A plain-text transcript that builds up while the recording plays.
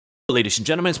Ladies and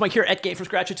gentlemen, it's Mike here at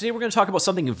Gamefromscratch, and today we're going to talk about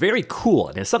something very cool,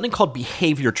 and it's something called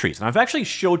behavior trees. And I've actually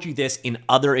showed you this in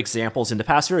other examples in the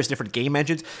past, various different game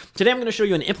engines. Today I'm going to show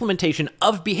you an implementation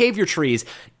of behavior trees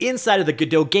inside of the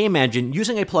Godot game engine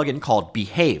using a plugin called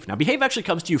Beehave. Now, Beehave actually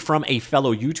comes to you from a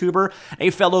fellow YouTuber, a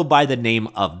fellow by the name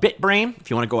of BitBrain. If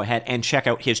you want to go ahead and check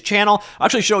out his channel, I'll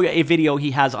actually show you a video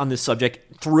he has on this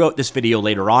subject throughout this video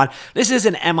later on. This is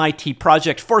an MIT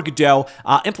project for Godot,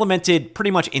 implemented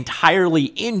pretty much entirely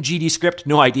in GDScript.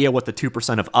 No idea what the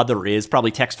 2% of other is, probably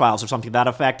text files or something to that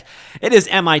effect. It is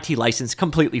MIT licensed,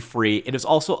 completely free. It is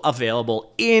also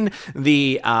available in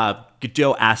the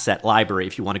Godot asset library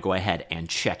if you want to go ahead and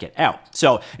check it out.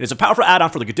 So it is a powerful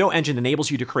add-on for the Godot engine that enables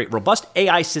you to create robust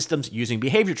AI systems using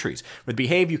behavior trees. With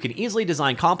Behave, you can easily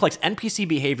design complex NPC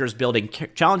behaviors, building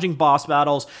challenging boss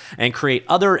battles, and create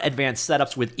other advanced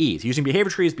setups with ease. Using behavior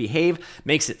trees, Behave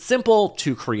makes it simple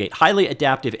to create highly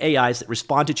adaptive AIs that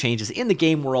respond to changes in the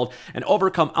game world and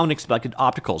overcome unexpected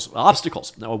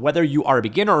obstacles. Now, whether you are a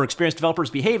beginner or experienced developers,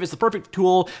 Behave is the perfect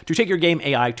tool to take your game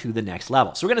AI to the next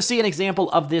level. So we're going to see an example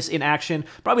of this in action.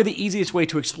 Probably the easiest way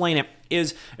to explain it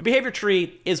is a behavior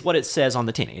tree is what it says on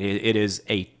the tin. It is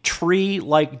a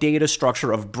tree-like data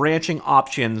structure of branching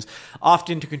options,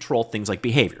 often to control things like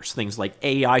behaviors, things like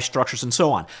AI structures, and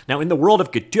so on. Now, in the world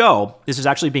of Godot, this is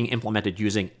actually being implemented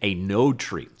using a node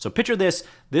tree. So picture this.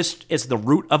 This is the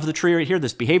root of the tree right here,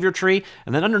 this behavior tree,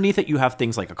 and then underneath it you have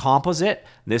things like a composite.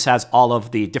 This has all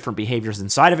of the different behaviors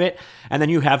inside of it, and then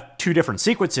you have two different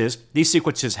sequences. These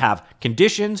sequences have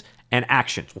conditions and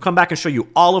actions. We'll come back and show you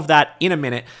all of that in a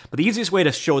minute, but the easiest way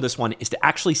to show this one is to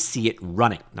actually see it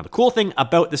running. Now, the cool thing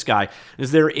about this guy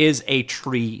is there is a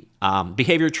tree,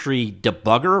 behavior tree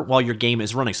debugger while your game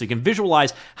is running, so you can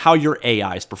visualize how your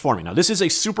AI is performing. Now, this is a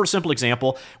super simple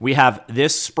example. We have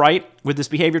this sprite with this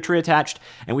behavior tree attached,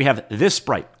 and we have this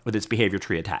sprite with its behavior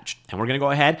tree attached. And we're gonna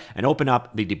go ahead and open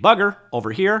up the debugger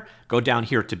over here, go down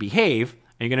here to Behave,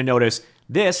 and you're gonna notice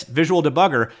this visual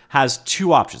debugger has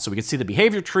two options. So we can see the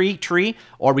behavior tree,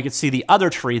 or we can see the other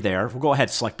tree there. We'll go ahead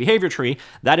and select behavior tree.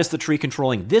 That is the tree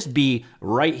controlling this bee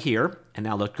right here. And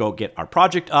now let's go get our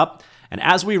project up. And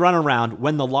as we run around,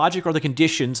 when the logic or the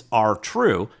conditions are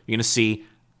true, you're gonna see,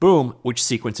 boom, which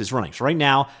sequence is running. So right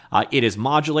now, it is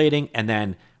modulating, and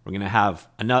then we're gonna have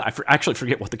another, I actually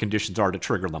forget what the conditions are to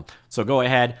trigger them. So go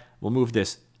ahead, we'll move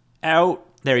this out.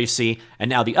 There you see, and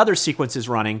now the other sequence is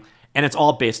running, and it's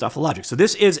all based off of logic. So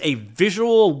this is a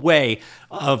visual way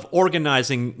of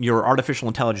organizing your artificial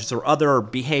intelligence or other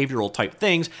behavioral type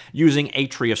things using a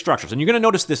tree of structures. And you're gonna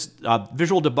notice this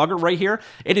visual debugger right here.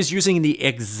 It is using the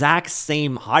exact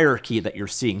same hierarchy that you're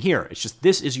seeing here. It's just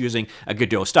this is using a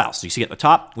Godot style. So you see at the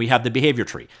top, we have the behavior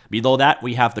tree. Below that,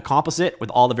 we have the composite with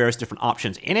all the various different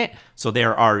options in it. So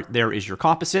there is your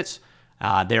composites.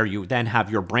 There you then have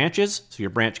your branches. So your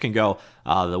branch can go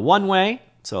the one way.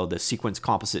 So the sequence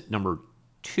composite number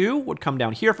 2 would come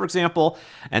down here, for example,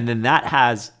 and then that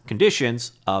has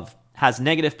conditions of, has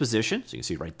negative position, so you can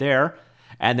see right there,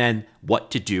 and then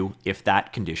what to do if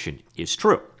that condition is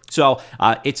true. So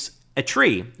it's a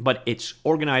tree, but it's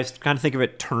organized, kind of think of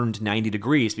it turned 90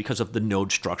 degrees because of the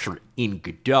node structure in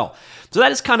Godot. So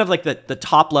that is kind of like the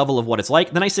top level of what it's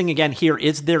like. The nice thing again here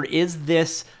is there is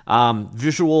this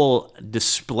visual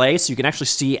display, so you can actually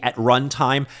see at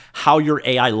runtime how your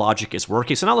AI logic is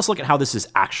working. So now let's look at how this is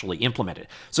actually implemented.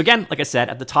 So again, like I said,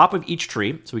 at the top of each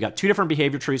tree, so we got two different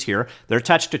behavior trees here. They're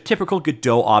attached to typical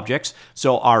Godot objects.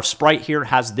 So our sprite here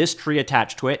has this tree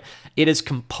attached to it. It is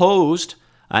composed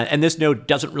and this node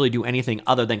doesn't really do anything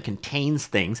other than contains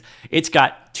things. It's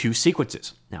got two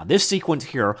sequences. Now, this sequence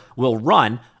here will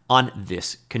run on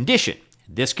this condition.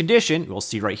 This condition, we'll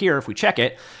see right here if we check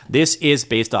it, this is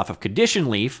based off of condition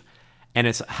leaf, and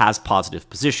it has positive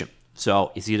position.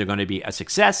 So it's either going to be a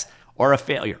success or a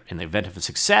failure. In the event of a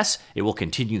success, it will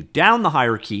continue down the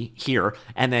hierarchy here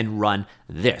and then run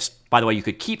this. By the way, you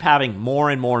could keep having more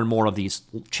and more and more of these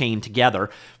chained together.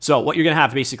 So what you're going to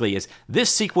have basically is this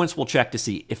sequence will check to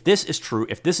see if this is true.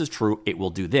 If this is true, it will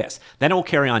do this. Then it will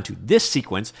carry on to this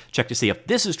sequence, check to see if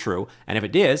this is true. And if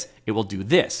it is, it will do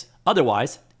this.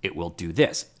 Otherwise, it will do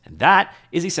this. And that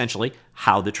is essentially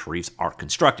how the trees are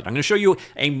constructed. I'm going to show you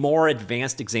a more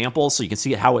advanced example so you can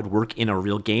see how it would work in a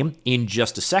real game in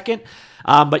just a second.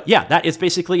 But yeah, that is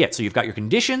basically it. So you've got your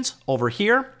conditions over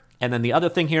here. And then the other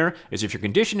thing here is if your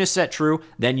condition is set true,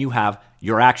 then you have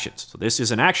your actions. So this is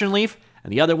an action leaf.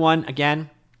 And the other one, again,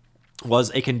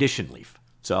 was a condition leaf.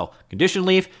 So condition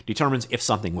leaf determines if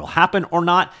something will happen or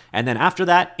not. And then after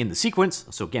that, in the sequence,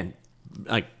 so again,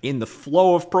 like in the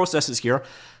flow of processes here,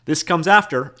 this comes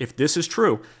after, if this is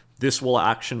true, this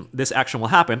action will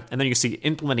happen, and then you see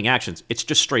implementing actions. It's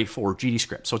just straightforward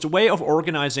GDScript. So it's a way of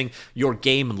organizing your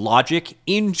game logic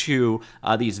into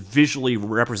these visually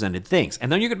represented things.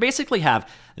 And then you could basically have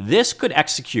this could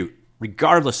execute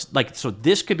regardless, so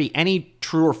this could be any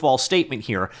true or false statement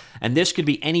here, and this could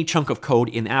be any chunk of code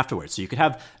in afterwards. So you could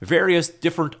have various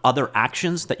different other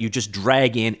actions that you just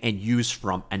drag in and use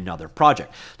from another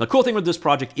project. The cool thing with this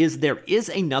project is there is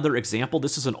another example.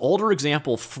 This is an older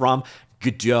example from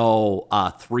Godot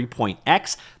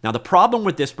 3.x. Now, the problem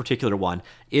with this particular one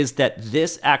is that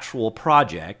this actual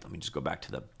project, let me just go back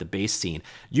to the base scene,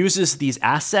 uses these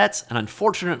assets, and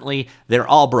unfortunately, they're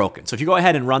all broken. So if you go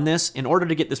ahead and run this, in order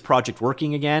to get this project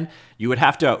working again, you would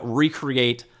have to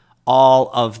recreate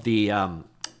all of the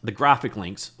graphic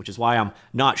links, which is why I'm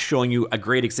not showing you a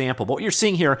great example. But what you're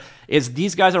seeing here is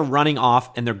these guys are running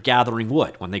off and they're gathering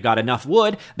wood. When they got enough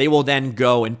wood, they will then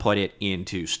go and put it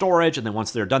into storage. And then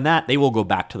once they're done that, they will go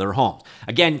back to their homes.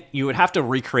 Again, you would have to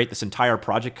recreate this entire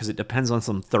project because it depends on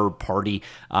some third-party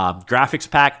graphics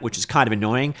pack, which is kind of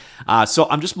annoying. So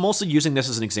I'm just mostly using this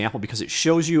as an example because it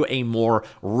shows you a more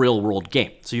real-world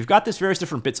game. So you've got this various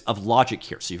different bits of logic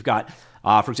here. So you've got,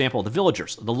 for example, the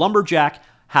villagers. The lumberjack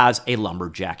has a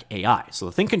lumberjack AI. So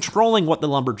the thing controlling what the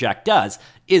lumberjack does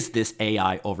is this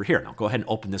AI over here. Now go ahead and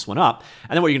open this one up.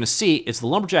 And then what you're going to see is the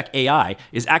lumberjack AI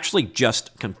is actually just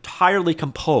entirely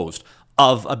composed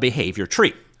of a behavior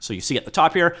tree. So you see at the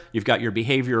top here, you've got your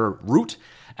behavior root.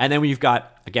 And then you've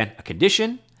got, again, a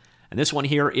condition. And this one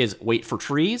here is wait for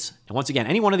trees. And once again,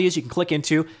 any one of these you can click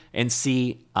into and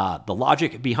see the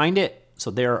logic behind it.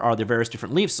 So there are the various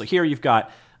different leaves. So here you've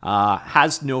got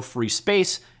has no free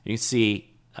space. You can see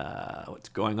what's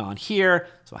going on here.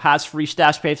 So has free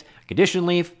stash space, condition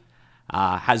leaf,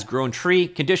 has grown tree,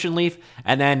 condition leaf,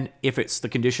 and then if it's the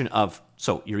condition of,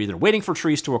 so you're either waiting for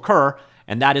trees to occur,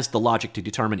 and that is the logic to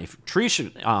determine if trees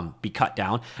should be cut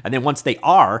down, and then once they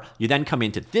are, you then come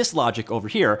into this logic over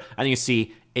here, and you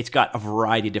see it's got a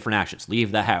variety of different actions.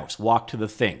 Leave the house, walk to the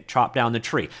thing, chop down the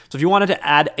tree. So if you wanted to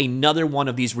add another one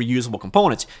of these reusable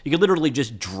components, you could literally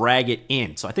just drag it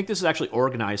in. So I think this is actually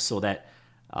organized so that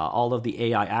all of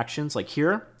the AI actions, like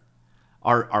here,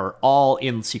 are all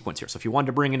in sequence here. So if you wanted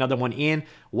to bring another one in,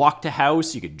 walk to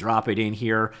house, you could drop it in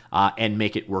here and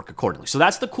make it work accordingly. So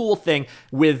that's the cool thing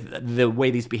with the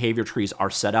way these behavior trees are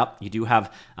set up. You do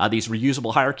have these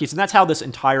reusable hierarchies, and that's how this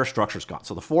entire structure's gone.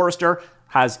 So the forester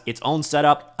has its own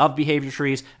setup of behavior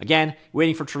trees. Again,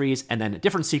 waiting for trees, and then a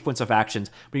different sequence of actions.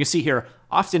 But you can see here,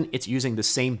 often it's using the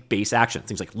same base action,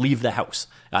 things like leave the house.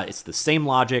 It's the same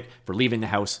logic for leaving the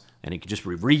house, and it can just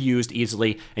be reused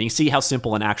easily. And you see how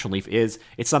simple an action leaf is.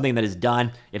 It's something that is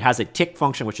done. It has a tick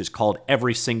function, which is called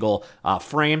every single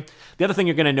frame. The other thing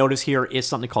you're going to notice here is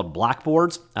something called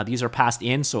blackboards. These are passed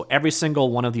in, so every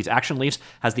single one of these action leaves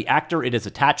has the actor it is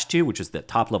attached to, which is the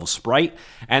top level sprite,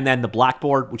 and then the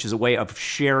blackboard, which is a way of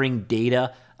sharing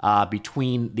data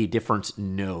between the different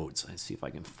nodes. Let's see if I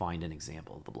can find an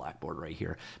example of the blackboard right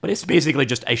here. But it's basically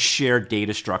just a shared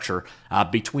data structure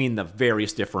between the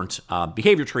various different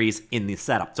behavior trees in the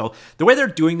setup. So the way they're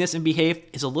doing this in Behave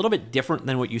is a little bit different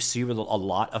than what you see with a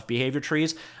lot of behavior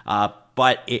trees,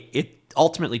 but it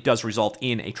ultimately does result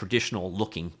in a traditional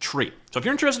looking tree. So if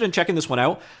you're interested in checking this one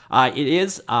out, it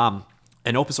is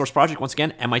an open source project, once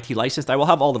again, MIT licensed. I will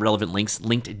have all the relevant links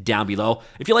linked down below.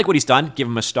 If you like what he's done, give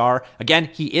him a star. Again,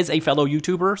 he is a fellow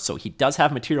YouTuber, so he does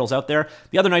have materials out there.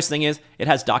 The other nice thing is it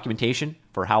has documentation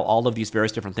for how all of these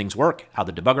various different things work, how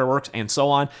the debugger works, and so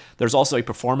on. There's also a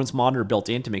performance monitor built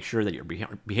in to make sure that your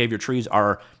behavior trees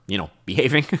are,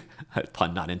 behaving,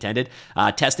 pun not intended.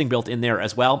 Testing built in there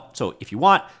as well. So if you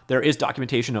want, there is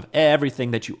documentation of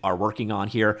everything that you are working on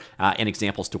here and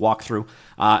examples to walk through.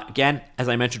 Again, as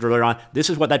I mentioned earlier on, this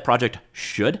is what that project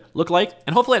should look like.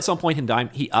 And hopefully at some point in time,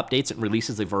 he updates and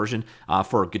releases a version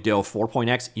for Godot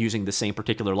 4.x using the same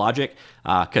particular logic,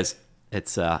 because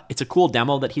it's a cool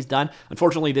demo that he's done.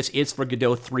 Unfortunately, this is for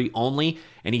Godot 3 only,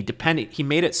 and he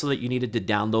made it so that you needed to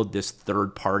download this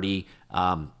third-party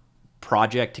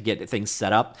project to get things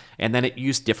set up, and then it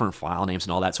used different file names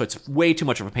and all that, so it's way too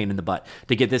much of a pain in the butt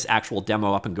to get this actual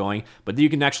demo up and going. But you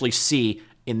can actually see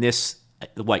in this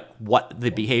what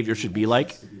the behavior should be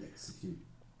like.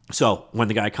 So when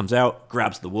the guy comes out,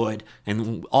 grabs the wood,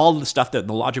 and all the stuff that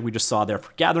the logic we just saw there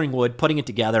for gathering wood, putting it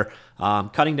together,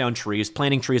 cutting down trees,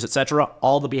 planting trees, etc.,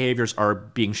 all the behaviors are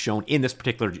being shown in this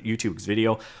particular YouTube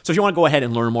video. So if you want to go ahead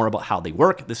and learn more about how they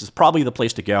work, this is probably the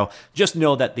place to go. Just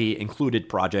know that the included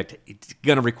project, it's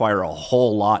going to require a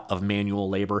whole lot of manual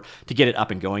labor to get it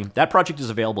up and going. That project is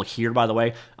available here, by the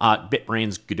way,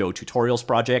 BitBrain's Godot Tutorials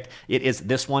project. It is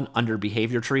this one under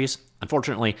behavior trees.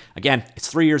 Unfortunately, again, it's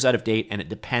 3 years out of date, and it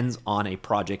depends depends on a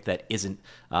project that isn't,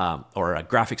 or a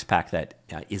graphics pack that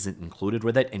isn't included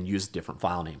with it and use different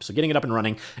file names. So getting it up and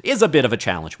running is a bit of a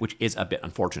challenge, which is a bit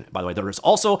unfortunate. By the way, there is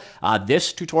also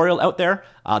this tutorial out there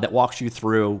that walks you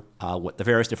through what the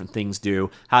various different things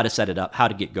do, how to set it up, how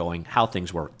to get going, how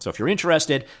things work. So if you're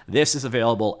interested, this is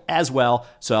available as well.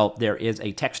 So there is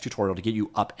a text tutorial to get you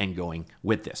up and going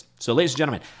with this. So ladies and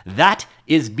gentlemen, that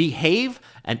is Behave,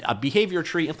 and a behavior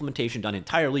tree implementation done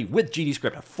entirely with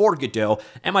GDScript for Godot,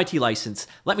 MIT license.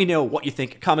 Let me know what you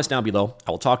think. Comments down below.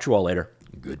 I will talk to you all later.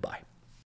 Goodbye.